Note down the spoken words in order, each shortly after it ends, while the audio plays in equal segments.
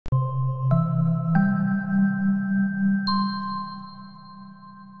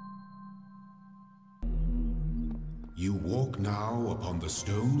Walk now upon the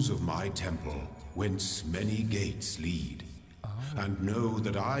stones of my temple, whence many gates lead. And know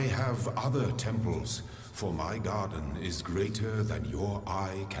that I have other temples, for my garden is greater than your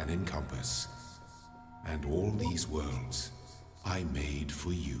eye can encompass. And all these worlds I made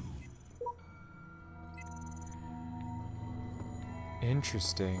for you.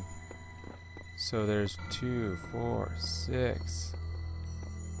 Interesting. So there's 2, 4, 6,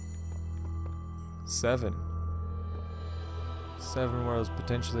 7. 7 worlds,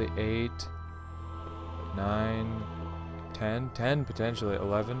 potentially 8, 9, 10. 10 potentially,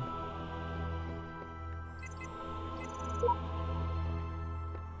 11.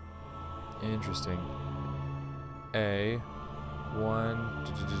 Interesting. A 1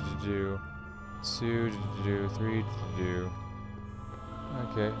 2 3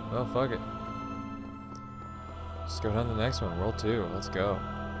 Okay, well fuck it. Just go down to the next one, world 2, let's go.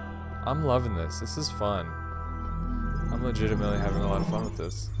 I'm loving this, this is fun. I'm legitimately having a lot of fun with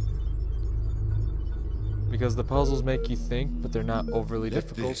this. Because the puzzles make you think, but they're not overly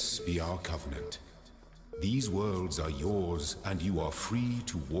difficult. Let this be our covenant. These worlds are yours, and you are free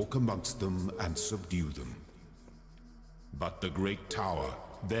to walk amongst them and subdue them. But the great tower,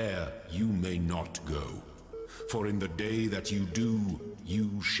 there you may not go. For in the day that you do,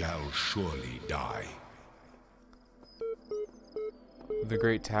 you shall surely die. The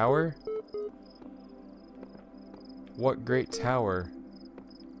Great Tower? What Great Tower?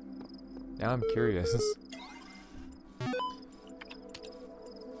 Now I'm curious.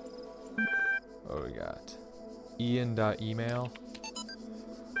 What we got? Ian.email.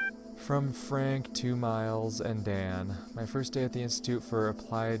 From Frank, 2 Miles, and Dan. My first day at the Institute for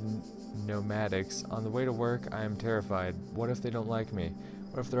Applied Nomadics. On the way to work, I am terrified. What if they don't like me?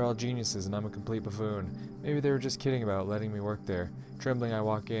 What if they're all geniuses and I'm a complete buffoon? Maybe they were just kidding about letting me work there. Trembling, I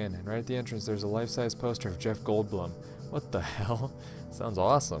walk in, and right at the entrance there's a life-size poster of Jeff Goldblum. What the hell? Sounds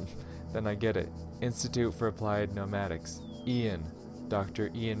awesome. Then I get it. Institute for Applied Nomadics. Ian. Dr.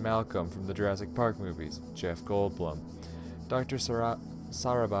 Ian Malcolm from the Jurassic Park movies. Jeff Goldblum. Dr.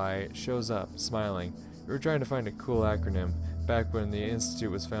 Sarabai shows up, smiling. We were trying to find a cool acronym back when the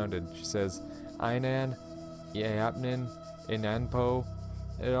institute was founded. She says, Inan, Iapnin, Inanpo.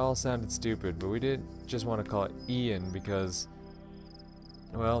 It all sounded stupid, but we didn't just want to call it Ian because,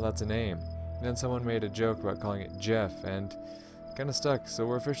 well, that's a name. And then someone made a joke about calling it Jeff, and it kind of stuck, so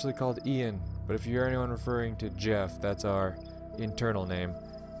we're officially called Ian. But if you hear anyone referring to Jeff, that's our internal name,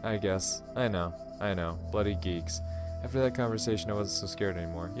 I guess. I know. Bloody geeks. After that conversation, I wasn't so scared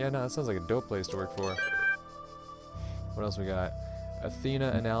anymore. Yeah, no, that sounds like a dope place to work for. What else we got?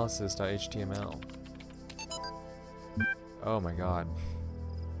 AthenaAnalysis.html. Oh my god.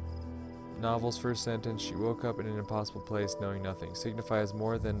 Novel's first sentence, she woke up in an impossible place knowing nothing, signifies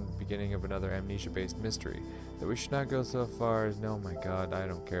more than the beginning of another amnesia-based mystery. That we should not go so far as, no my god, I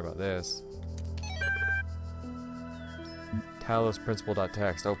don't care about this. Talos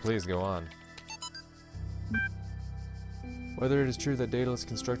principle.txt, oh please go on. Whether it is true that Daedalus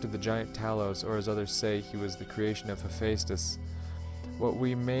constructed the giant Talos, or as others say, he was the creation of Hephaestus, what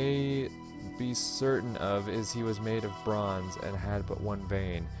we may be certain of is he was made of bronze and had but one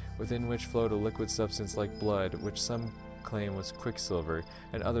vein, within which flowed a liquid substance like blood, which some claim was quicksilver,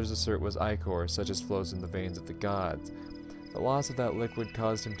 and others assert was ichor, such as flows in the veins of the gods. The loss of that liquid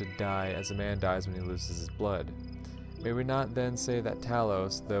caused him to die, as a man dies when he loses his blood. May we not then say that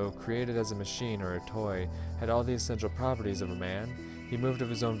Talos, though created as a machine or a toy, had all the essential properties of a man? He moved of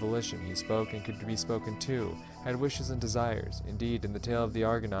his own volition, he spoke and could be spoken to, had wishes and desires. Indeed, in the tale of the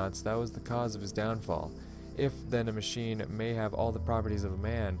Argonauts, that was the cause of his downfall. If, then, a machine may have all the properties of a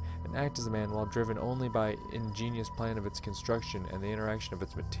man, and act as a man while driven only by ingenious plan of its construction and the interaction of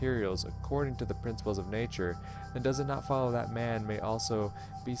its materials according to the principles of nature, then does it not follow that man may also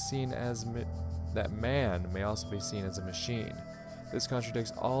be seen as a machine? This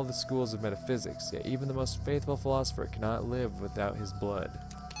contradicts all the schools of metaphysics, yet even the most faithful philosopher cannot live without his blood.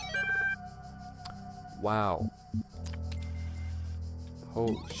 Wow.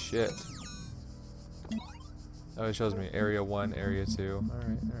 Holy shit. Oh, it shows me Area 1, Area 2.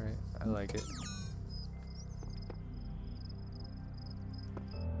 Alright, I like it.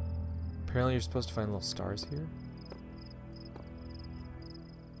 Apparently you're supposed to find little stars here?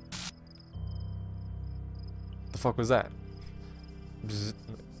 The fuck was that? Bzz,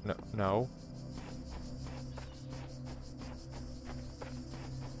 no.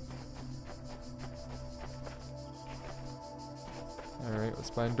 Alright, let's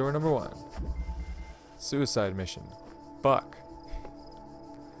find door number 1. Suicide mission. Fuck.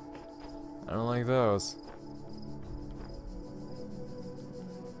 I don't like those.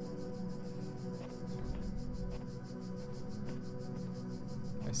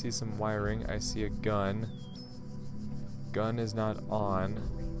 see some wiring. I see a gun. Gun is not on.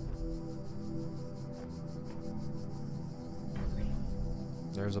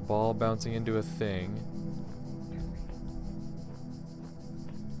 There's a ball bouncing into a thing.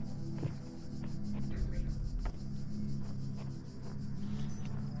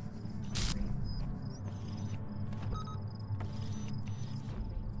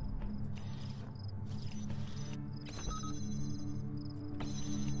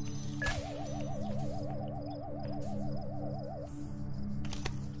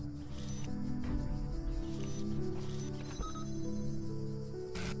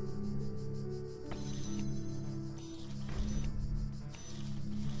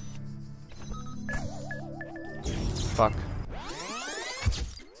 Fuck.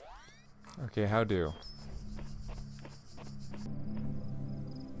 Okay, how do?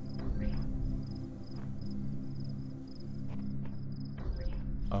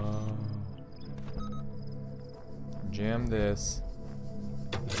 Jam this.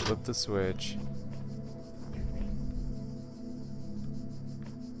 Flip the switch.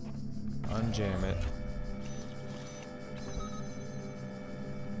 Unjam it.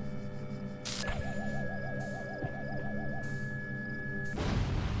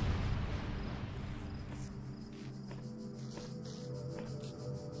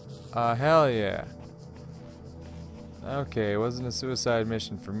 Hell yeah. Okay, it wasn't a suicide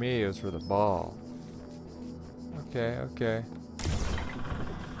mission for me, it was for the ball. Okay, okay.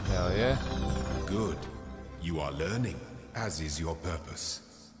 Hell yeah. Good. You are learning, as is your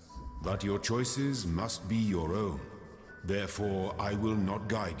purpose. But your choices must be your own. Therefore, I will not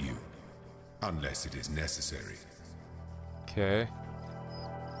guide you, unless it is necessary. Okay.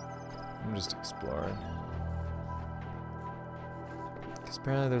 I'm just exploring. Because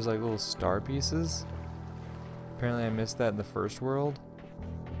apparently there's like little star pieces. Apparently I missed that in the first world.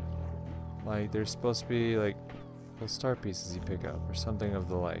 Like there's supposed to be like little star pieces you pick up or something of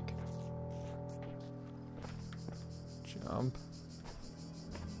the like. Jump.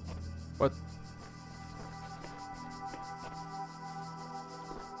 What?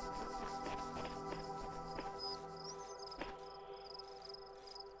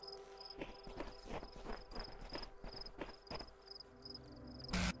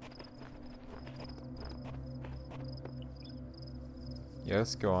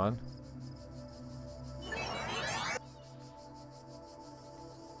 Yes, go on.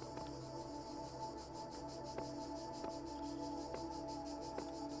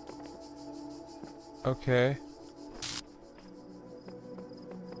 Okay.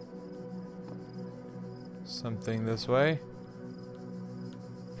 Something this way.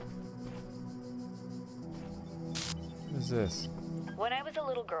 What is this? When I was a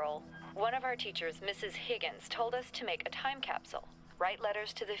little girl, one of our teachers, Mrs. Higgins, told us to make a time capsule. Write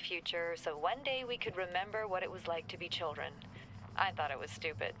letters to the future so one day we could remember what it was like to be children. I thought it was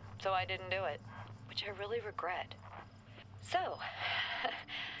stupid, so I didn't do it, which I really regret. So,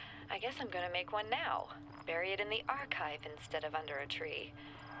 I guess I'm gonna make one now. Bury it in the archive instead of under a tree.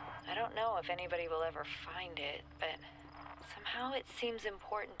 I don't know if anybody will ever find it, but somehow it seems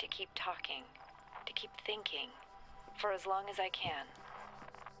important to keep talking, to keep thinking, for as long as I can.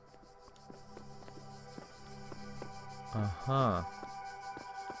 Uh-huh.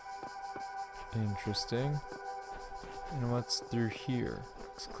 Interesting. And what's through here?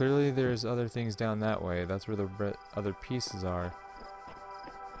 'Cause clearly there's other things down that way. That's where the other pieces are.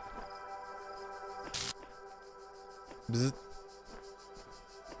 Bzzzt.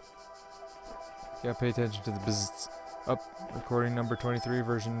 Yeah, pay attention to the bzzzt. Up, recording number 23,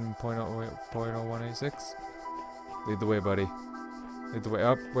 version 0.0186. Lead the way, buddy. Lead the way.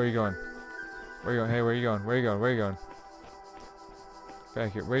 Up, where are you going? Where are you going? Hey, where are you going? Where are you going? Where are you going?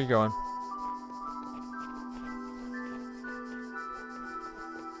 Back here. Where are you going?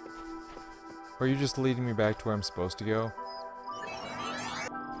 Or are you just leading me back to where I'm supposed to go?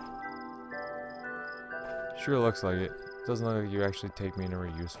 Sure looks like it. Doesn't look like you actually take me anywhere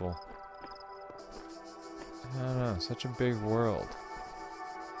useful. I don't know, such a big world.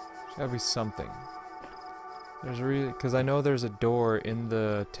 There's gotta be something. There's really, because I know there's a door in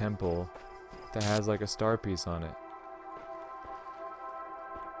the temple that has like a star piece on it.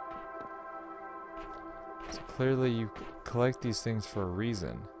 So clearly you collect these things for a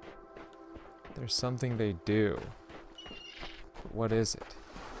reason. There's something they do. But what is it?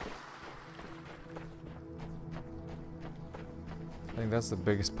 I think that's the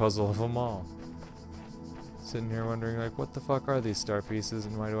biggest puzzle of them all. Sitting here wondering like, what the fuck are these star pieces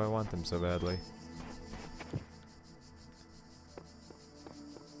and why do I want them so badly?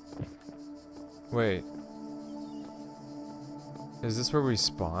 Wait. Is this where we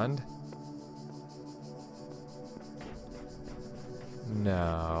spawned?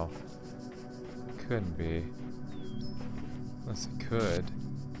 No. Couldn't be. Unless it could.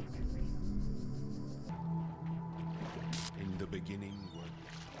 In the beginning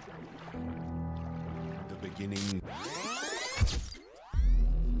the beginning.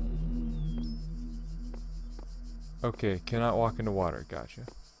 Okay, cannot walk into water. Gotcha.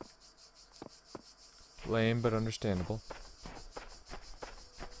 Lame, but understandable.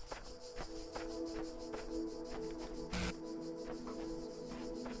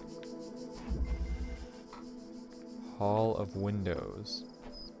 Hall of Windows.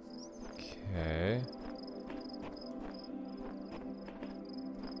 Okay.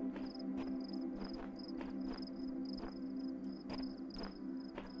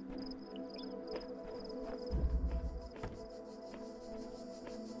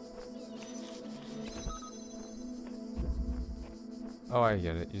 Oh, I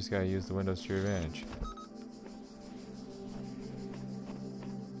get it. You just gotta use the windows to your advantage.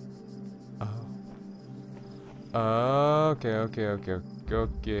 Oh. Okay. Okie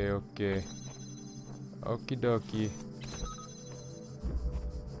dokie.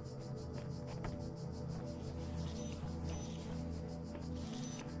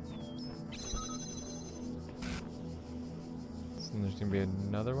 So there's gonna be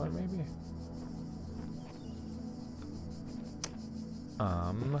another one, maybe?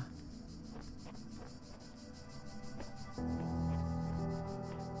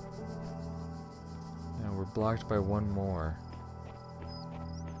 Now we're blocked by one more.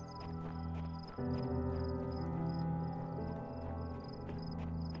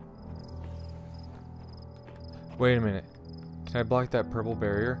 Wait a minute. Can I block that purple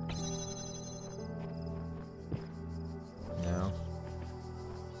barrier? No.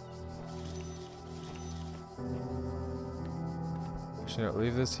 Should I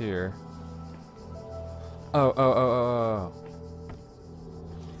leave this here? Oh.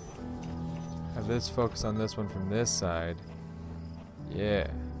 Have this focus on this one from this side. Yeah.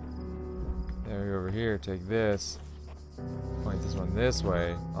 Then we go over here, take this. Point this one this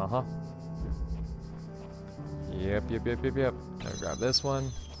way. Uh-huh. Yep. Now grab this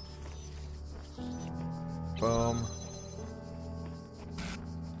one. Boom.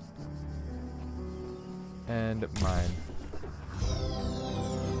 And mine.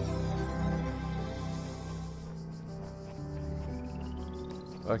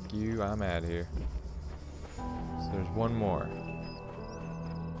 Fuck you, I'm out of here. So there's one more.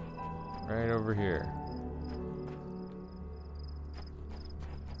 Right over here.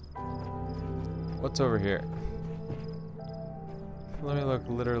 What's over here? Let me look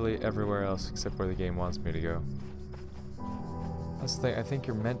literally everywhere else except where the game wants me to go. That's the thing, I think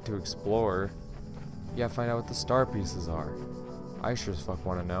you're meant to explore. You gotta find out what the star pieces are. I sure as fuck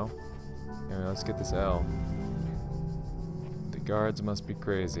wanna know. Anyway, let's get this L. The guards must be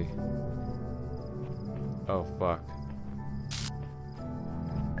crazy. Oh fuck.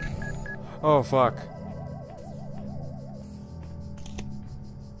 Oh fuck.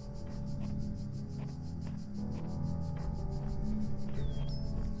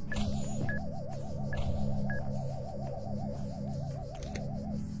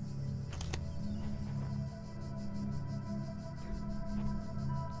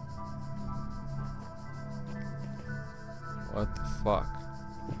 What the fuck?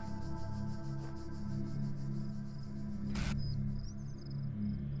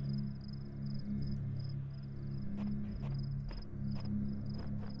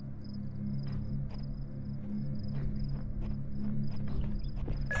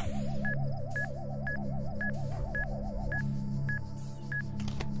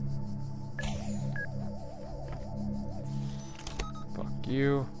 Fuck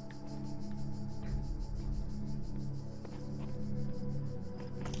you.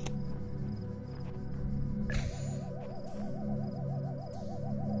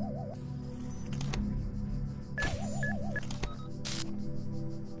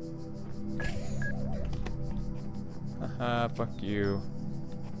 Haha, fuck you.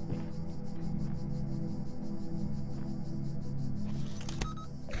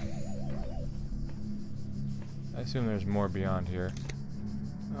 I assume there's more beyond here.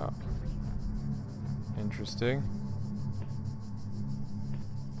 Oh. Interesting.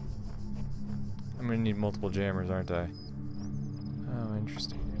 I'm gonna need multiple jammers, aren't I? Oh,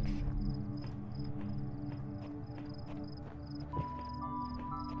 interesting.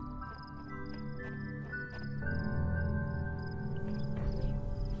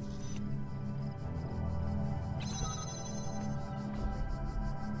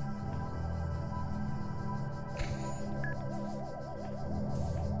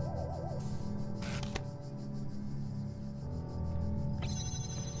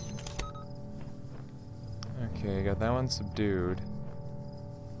 Okay, got that one subdued.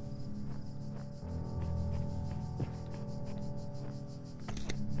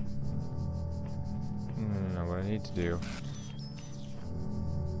 No, what I need to do.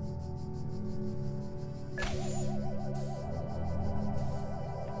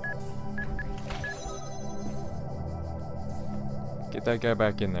 Get that guy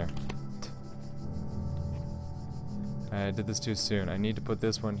back in there. I did this too soon. I need to put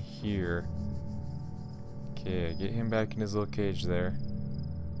this one here. Okay, get him back in his little cage there.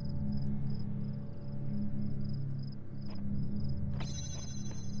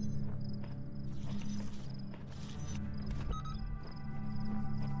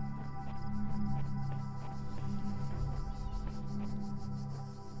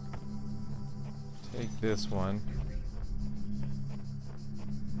 Take this one.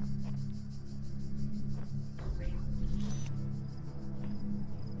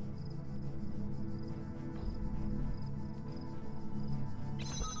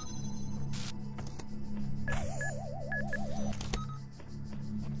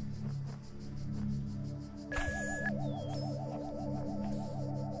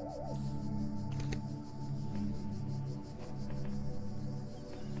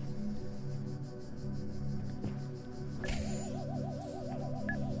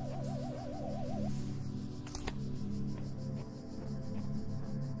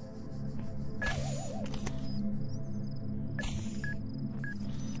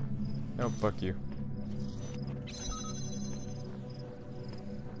 Oh, fuck you.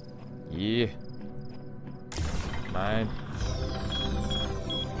 Yeah. Mine.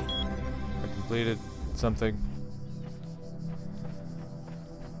 I completed something.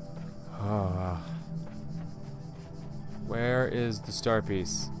 Ah. Where is the star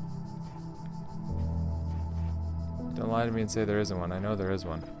piece? Don't lie to me and say there isn't one. I know there is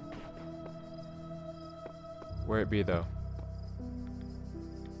one. Where it be though?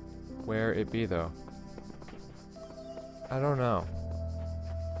 Where it be though? I don't know.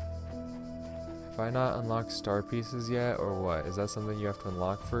 Have I not unlocked star pieces yet, or what? Is that something you have to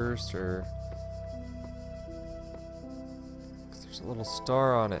unlock first, or? 'Cause there's a little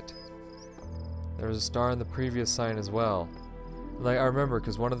star on it. There was a star in the previous sign as well. Like, I remember,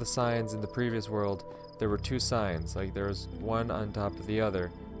 because one of the signs in the previous world, there were two signs. Like, there was one on top of the other,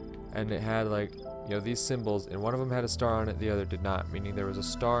 and it had, like, you know, these symbols, and one of them had a star on it, the other did not, meaning there was a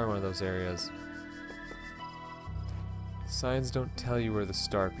star in one of those areas. The signs don't tell you where the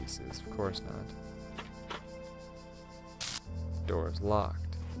star piece is, of course not. The door is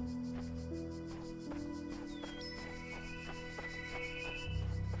locked.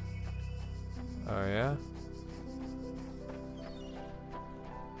 Oh yeah?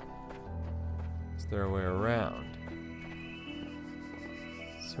 Is there a way around?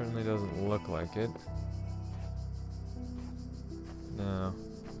 Certainly doesn't look like it. No.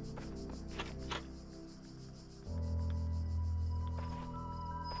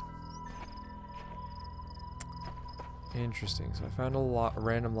 Interesting. So I found a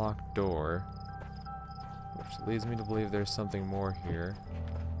random locked door, which leads me to believe there's something more here.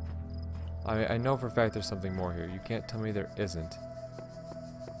 I know for a fact there's something more here. You can't tell me there isn't.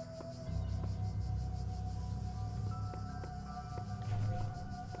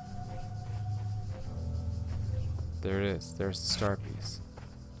 There it is. There's the star piece.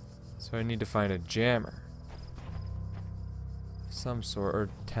 So I need to find a jammer of some sort, or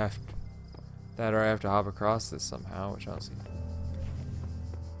that, or I have to hop across this somehow, which I'll see.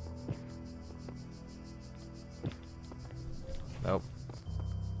 Nope.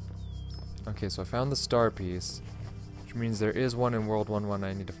 Okay, so I found the star piece, which means there is one in World 1-1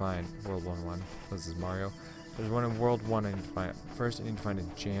 I need to find. World 1-1. This is Mario. There's one in World 1 I need to find. First, I need to find a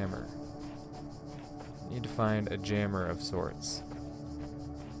jammer. Need to find a jammer of sorts.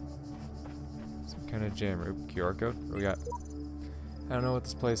 Some kind of jammer. Oop, QR code. What we got? I don't know what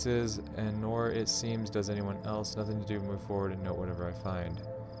this place is, and nor it seems does anyone else. Nothing to do. Move forward and note whatever I find.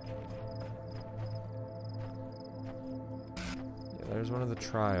 Yeah, there's one of the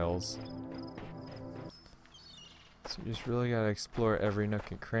trials. So you just really gotta explore every nook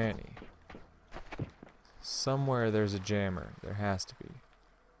and cranny. Somewhere there's a jammer. There has to be.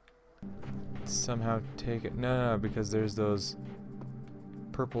 Somehow take it. No, because there's those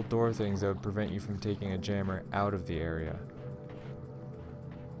purple door things that would prevent you from taking a jammer out of the area.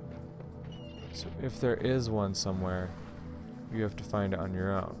 So if there is one somewhere, you have to find it on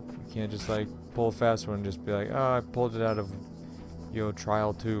your own. You can't just like pull a fast one and just be like, oh, I pulled it out of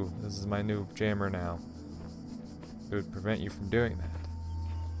trial 2. This is my new jammer now. It would prevent you from doing that.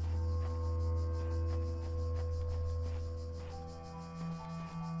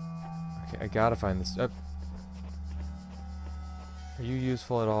 I gotta find this. Are you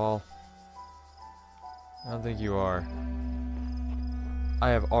useful at all? I don't think you are. I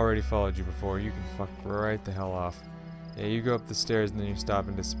have already followed you before. You can fuck right the hell off. Yeah, you go up the stairs and then you stop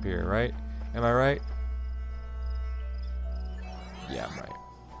and disappear, right? Am I right? Yeah, I'm right.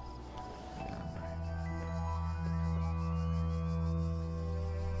 Yeah,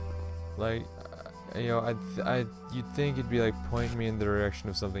 I'm right. Like, you know, you'd think it'd be like pointing me in the direction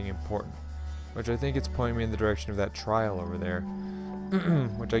of something important. Which I think it's pointing me in the direction of that trial over there.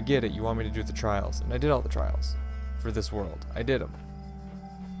 Which I get it, you want me to do the trials. And I did all the trials. For this world. I did them.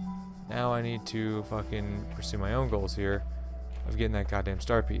 Now I need to fucking pursue my own goals here. Of getting that goddamn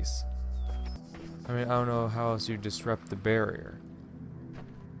star piece. I mean, I don't know how else you disrupt the barrier.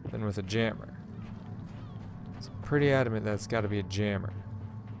 Than with a jammer. It's pretty adamant that it's gotta be a jammer.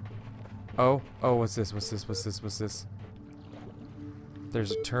 Oh, what's this? What's this? What's this? What's this?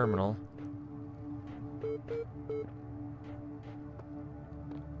 There's a terminal.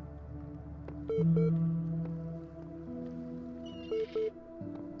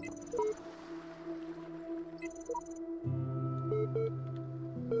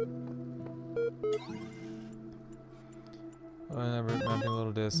 Mounting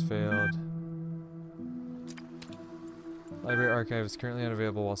little disk failed. Library archive is currently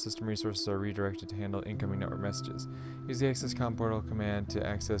unavailable while system resources are redirected to handle incoming network messages. Use the access com portal command to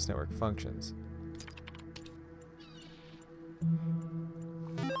access network functions.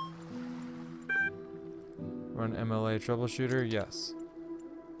 Run MLA troubleshooter? Yes.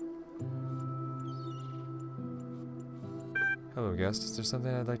 Hello guest, is there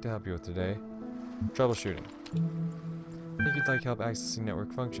something I'd like to help you with today? Troubleshooting. I think you'd like help accessing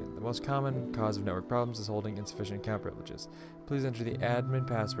network function. The most common cause of network problems is holding insufficient account privileges. Please enter the admin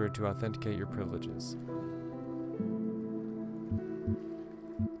password to authenticate your privileges.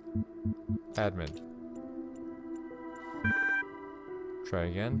 Admin. Try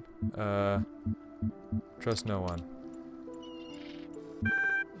again. Trust no one.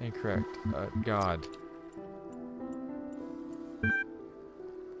 Incorrect. God.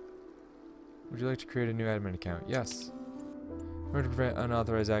 Would you like to create a new admin account? Yes. In order to prevent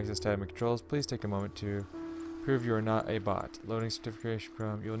unauthorized access to admin controls, please take a moment to prove you are not a bot. Loading certification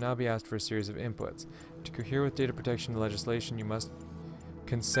from, you will now be asked for a series of inputs. To cohere with data protection legislation, you must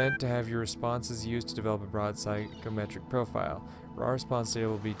consent to have your responses used to develop a broad psychometric profile. Raw response data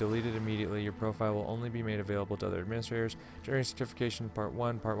will be deleted immediately. Your profile will only be made available to other administrators. Generating certification Part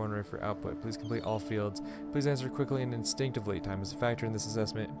 1 ready for output. Please complete all fields. Please answer quickly and instinctively. Time is a factor in this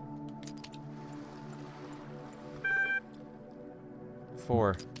assessment.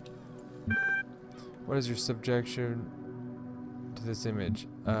 4. What is your subjection to this image?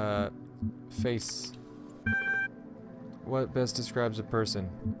 Face. What best describes a person?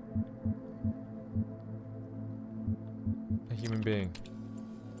 A human being.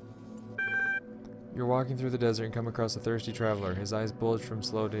 You're walking through the desert and come across a thirsty traveler. His eyes bulge from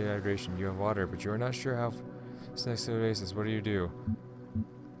slow dehydration. You have water, but you are not sure how next to oasis. What do?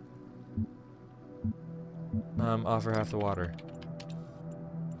 Offer half the water.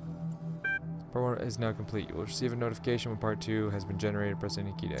 Part 1 is now complete. You will receive a notification when Part 2 has been generated. Press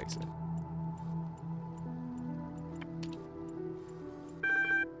any key to exit.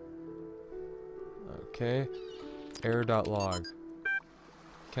 Okay. Error.log.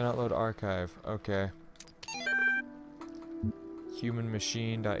 Cannot load archive. Okay.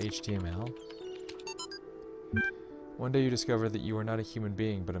 Humanmachine.html. One day you discover that you are not a human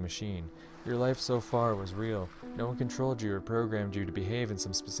being, but a machine. Your life so far was real. No one controlled you or programmed you to behave in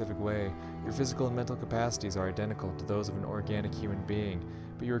some specific way. Your physical and mental capacities are identical to those of an organic human being,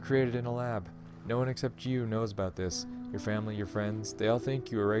 but you were created in a lab. No one except you knows about this. Your family, your friends, they all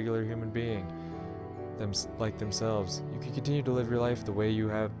think you a regular human being. Like themselves. You can continue to live your life the way you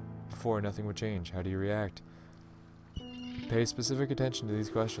have before. Nothing would change. How do you react? Pay specific attention to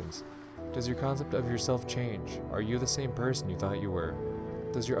these questions. Does your concept of yourself change? Are you the same person you thought you were?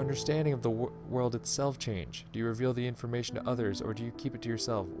 Does your understanding of the world itself change? Do you reveal the information to others, or do you keep it to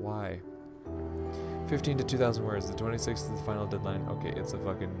yourself? Why? 15 to 2,000 words. The 26th is the final deadline. Okay, it's a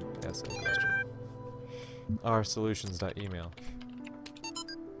fucking essay question. rsolutions.email.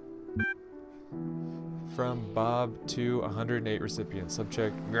 From Bob to 108 recipients.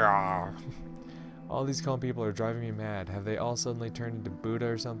 Subject. All these calm people are driving me mad. Have they all suddenly turned into Buddha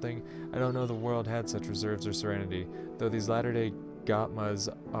or something? I don't know the world had such reserves or serenity, though these latter-day Gotmas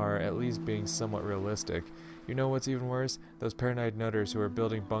are at least being somewhat realistic. You know what's even worse? Those paranoid nutters who are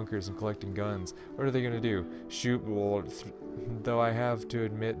building bunkers and collecting guns. What are they gonna do? Shoot though I have to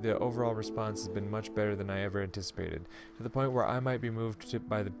admit the overall response has been much better than I ever anticipated, to the point where I might be moved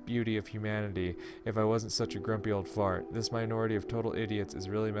by the beauty of humanity if I wasn't such a grumpy old fart. This minority of total idiots is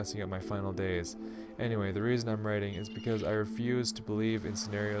really messing up my final days. Anyway, the reason I'm writing is because I refuse to believe in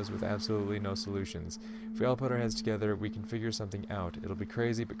scenarios with absolutely no solutions. If we all put our heads together, we can figure something out. It'll be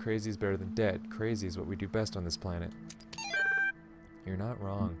crazy, but crazy is better than dead. Crazy is what we do best on this planet. You're not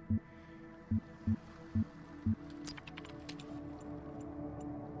wrong.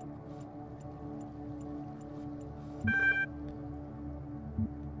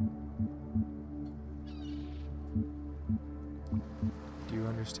 Do you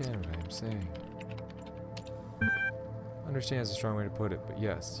understand what I am saying? Understand is a strong way to put it, but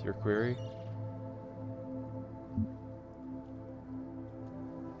yes, your query?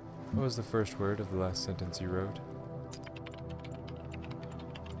 What was the first word of the last sentence you wrote?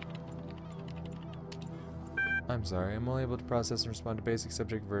 I'm sorry, I'm only able to process and respond to basic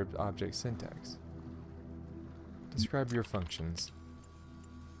subject-verb-object syntax. Describe your functions.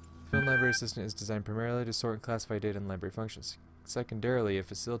 The Field Library Assistant is designed primarily to sort and classify data in library functions. Secondarily, it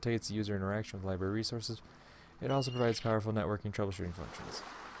facilitates user interaction with library resources. It also provides powerful networking troubleshooting functions.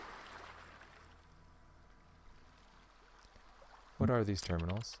 What are these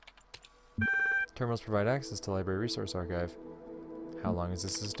terminals? Terminals provide access to Library Resource Archive. How long has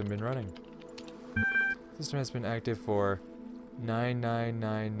this system been running? The system has been active for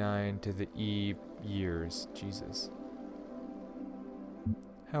 9999 to the E years. Jesus.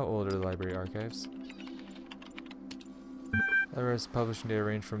 How old are the library archives? Library's publishing data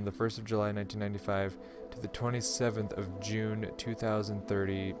range from the 1st of July 1995 to the 27th of June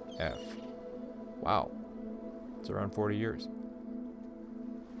 2030 F. Wow. It's around 40 years.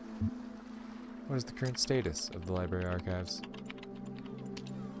 What is the current status of the library archives?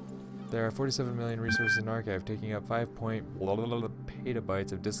 There are 47 million resources in archive, taking up 5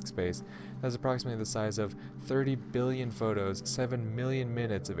 petabytes of disk space. That's approximately the size of 30 billion photos, 7 million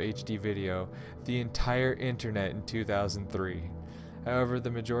minutes of HD video, the entire internet in 2003. However, the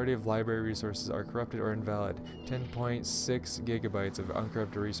majority of library resources are corrupted or invalid. 10.6 gigabytes of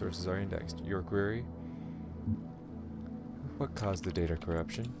uncorrupted resources are indexed. Your query? What caused the data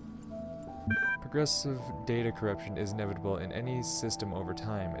corruption? Progressive data corruption is inevitable in any system over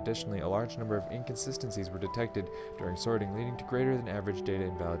time. Additionally, a large number of inconsistencies were detected during sorting, leading to greater than average data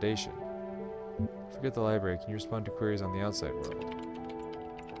invalidation. Forget the library. Can you respond to queries on the outside world?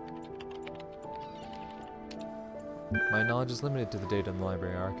 My knowledge is limited to the data in the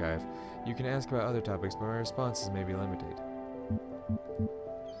library archive. You can ask about other topics, but my responses may be limited.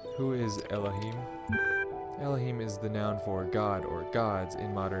 Who is Elohim? Elohim is the noun for God or gods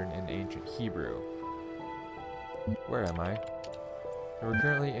in modern and ancient Hebrew. Where am I? We're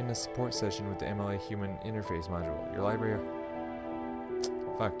currently in a support session with the MLA Human Interface module. Your library...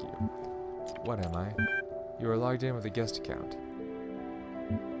 Fuck you. What am I? You are logged in with a guest account.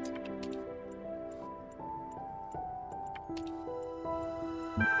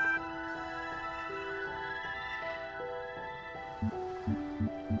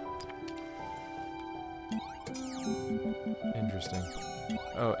 Interesting.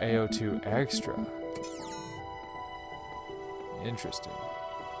 Oh, AO2 extra. Interesting.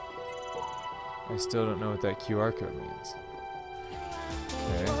 I still don't know what that QR code means.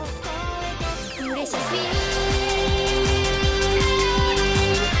 Okay.